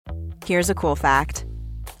Here's a cool fact.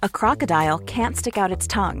 A crocodile can't stick out its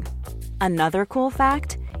tongue. Another cool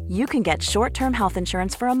fact, you can get short-term health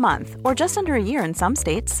insurance for a month or just under a year in some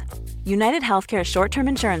states. United Healthcare short-term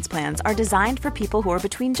insurance plans are designed for people who are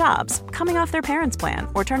between jobs, coming off their parents' plan,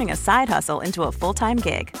 or turning a side hustle into a full-time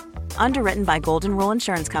gig. Underwritten by Golden Rule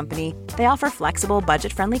Insurance Company, they offer flexible,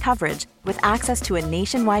 budget-friendly coverage with access to a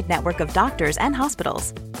nationwide network of doctors and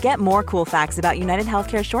hospitals. Get more cool facts about United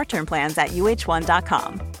Healthcare short-term plans at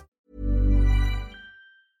uh1.com.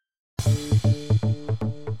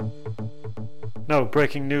 Now,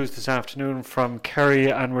 breaking news this afternoon from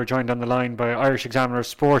Kerry, and we're joined on the line by Irish Examiner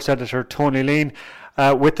sports editor Tony Lean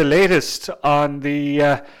with the latest on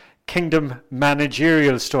the Kingdom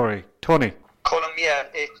managerial story. Tony. Colm, yeah,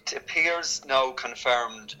 it appears now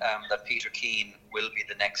confirmed that Peter Keane will be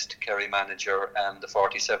the next Kerry manager. The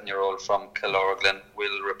 47-year-old from Killorglin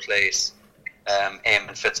will replace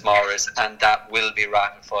Eamon Fitzmaurice, and that will be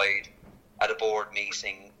ratified at a board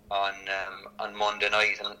meeting on Monday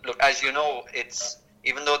night. And look, as you know, it's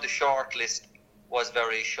even though the short list was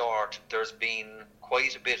very short, there's been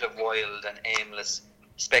quite a bit of wild and aimless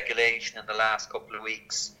speculation in the last couple of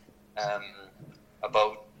weeks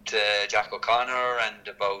about Jack O'Connor and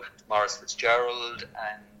about Maurice Fitzgerald,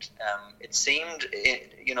 and it seemed,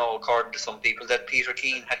 according to some people, that Peter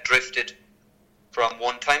Keane had drifted from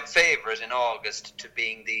one-time favourite in August to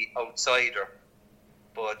being the outsider.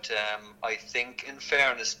 But I think, in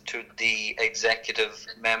fairness to the executive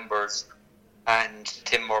members and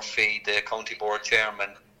Tim Murphy, the county board chairman,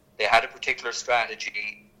 they had a particular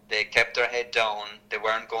strategy. They kept their head down. They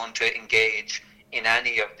weren't going to engage in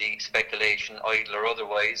any of the speculation, idle or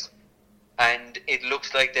otherwise. And it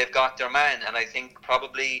looks like they've got their man. And I think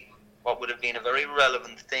probably what would have been a very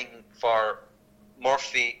relevant thing for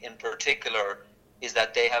Murphy in particular is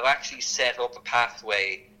that they have actually set up a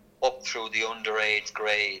pathway up through the underage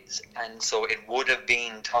grades, and so it would have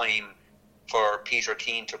been time for Peter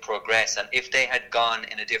Keane to progress. And if they had gone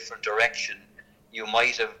in a different direction, you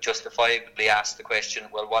might have justifiably asked the question,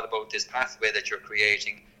 well, what about this pathway that you're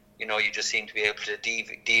creating? You just seem to be able to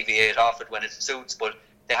deviate off it when it suits, but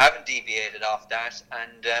they haven't deviated off that,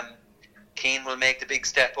 and Keane will make the big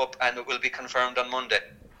step up, and it will be confirmed on Monday.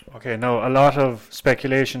 Okay, now a lot of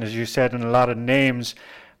speculation, as you said, and a lot of names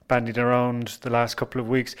bandied around the last couple of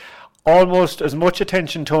weeks. Almost as much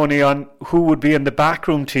attention, Tony, on who would be in the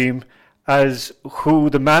backroom team as who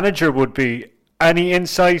the manager would be. Any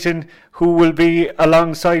insight in who will be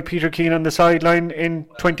alongside Peter Keane on the sideline in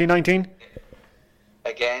 2019?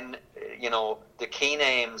 Again, the key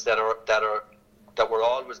names that were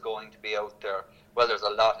always going to be out there. Well, there's a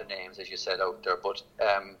lot of names, as you said, out there, but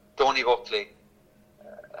Donny Buckley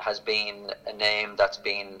has been a name that's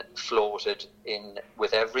been floated in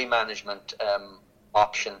with every management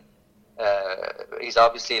option. He's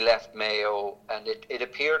obviously left Mayo, and it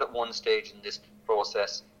appeared at one stage in this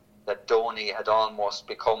process that Donny had almost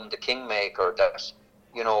become the kingmaker, that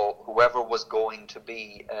whoever was going to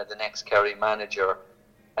be the next Kerry manager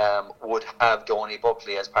would have Donny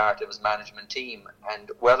Buckley as part of his management team. And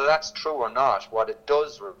whether that's true or not, what it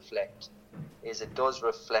does reflect is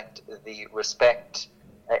the respect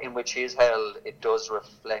in which he is held. It does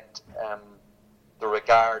reflect the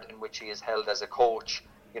regard in which he is held as a coach,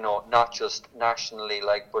 not just nationally,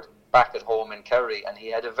 but back at home in Kerry. And he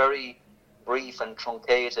had a very brief and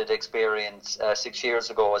truncated experience 6 years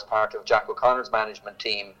ago as part of Jack O'Connor's management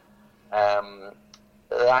team.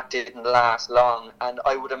 That didn't last long, and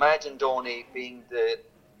I would imagine Donny, being the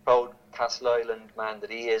proud Castleisland man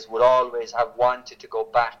that he is, would always have wanted to go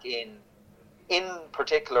back in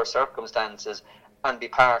particular circumstances, and be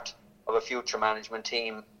part of a future management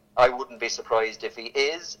team. I wouldn't be surprised if he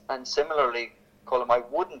is, and similarly, Colm, I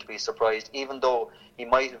wouldn't be surprised, even though he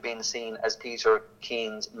might have been seen as Peter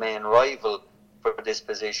Keane's main rival for this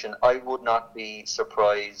position, I would not be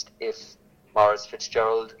surprised if Maurice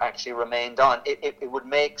Fitzgerald actually remained on. It would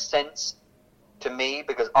make sense to me,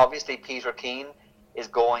 because obviously Peter Keane is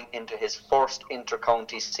going into his first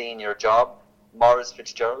inter-county senior job. Maurice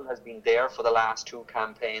Fitzgerald has been there for the last two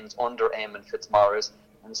campaigns under Eamon Fitzmaurice,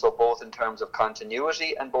 and so both in terms of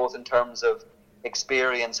continuity and both in terms of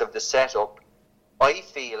experience of the setup, I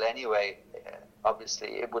feel anyway,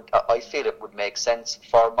 obviously I feel it would make sense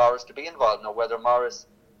for Maurice to be involved. Now, whether Maurice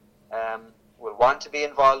will want to be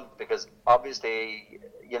involved, because obviously,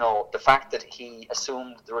 the fact that he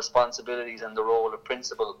assumed the responsibilities and the role of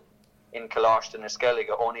principal in Coláiste na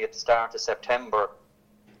Skellige only at the start of September,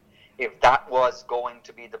 if that was going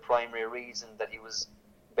to be the primary reason that he was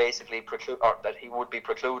basically that he would be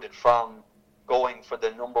precluded from going for the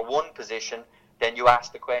number one position, then you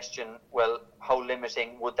ask the question, well, how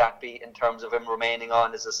limiting would that be in terms of him remaining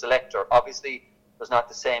on as a selector? Obviously, there's not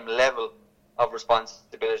the same level of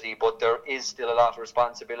responsibility, but there is still a lot of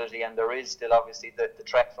responsibility, and there is still obviously the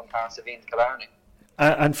trek from Carsavine to Killarney.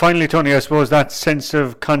 And finally, Tony, I suppose that sense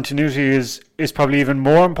of continuity is probably even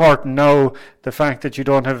more important now. The fact that you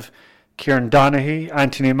don't have Kieran Donaghy,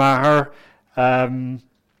 Anthony Maher, and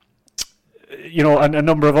a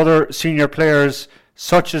number of other senior players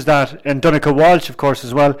such as that, and Donncha Walsh, of course,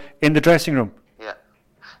 as well, in the dressing room.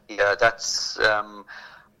 Yeah, that's.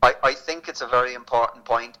 I think it's a very important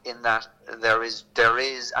point in that there is,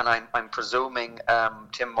 and I'm presuming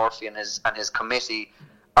Tim Murphy and his committee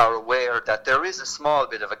are aware that there is a small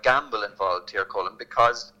bit of a gamble involved here, Colin,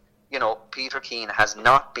 because Peter Keane has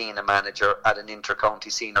not been a manager at an inter-county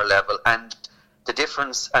senior level, and the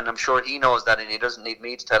difference, and I'm sure he knows that, and he doesn't need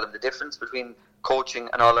me to tell him, the difference between coaching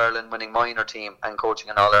an All-Ireland winning minor team and coaching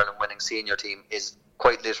an All-Ireland winning senior team is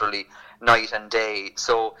quite literally night and day.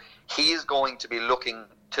 So he is going to be looking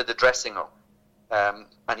to the dressing room,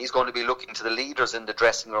 and he's going to be looking to the leaders in the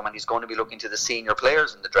dressing room, and he's going to be looking to the senior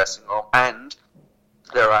players in the dressing room, and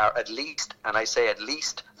there are at least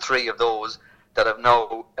 3 of those that have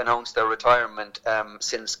now announced their retirement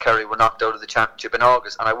since Kerry were knocked out of the championship in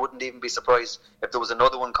August, and I wouldn't even be surprised if there was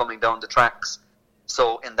another one coming down the tracks.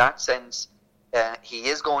 So in that sense, he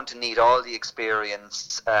is going to need all the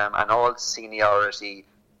experience and all the seniority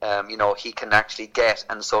he can actually get,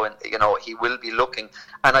 and so he will be looking.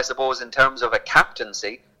 And I suppose in terms of a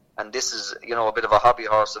captaincy, and this is a bit of a hobby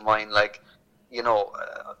horse of mine,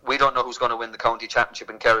 we don't know who's going to win the county championship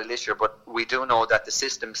in Kerry this year, but we do know that the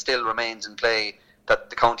system still remains in play, that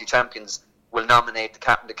the county champions will nominate the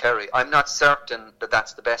captain to Kerry. I'm not certain that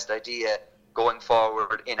that's the best idea going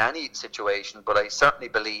forward in any situation, but I certainly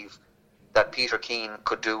believe that Peter Keane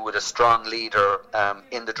could do with a strong leader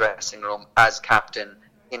in the dressing room as captain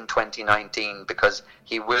in 2019, because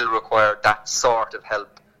he will require that sort of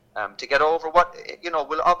help to get over what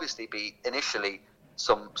will obviously be initially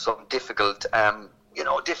some difficult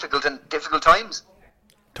times.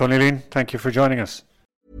 Tony Lean, thank you for joining us.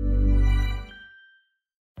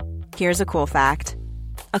 Here's a cool fact.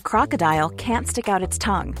 A crocodile can't stick out its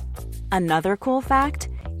tongue. Another cool fact,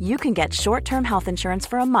 you can get short-term health insurance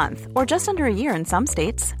for a month or just under a year in some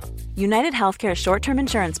states. United Healthcare short-term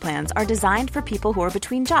insurance plans are designed for people who are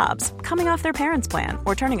between jobs, coming off their parents' plan,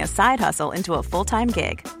 or turning a side hustle into a full-time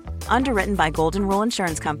gig. Underwritten by Golden Rule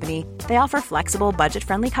Insurance Company, they offer flexible,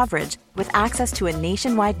 budget-friendly coverage with access to a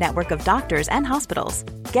nationwide network of doctors and hospitals.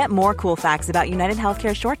 Get more cool facts about United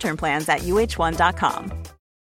Healthcare short-term plans at uh1.com.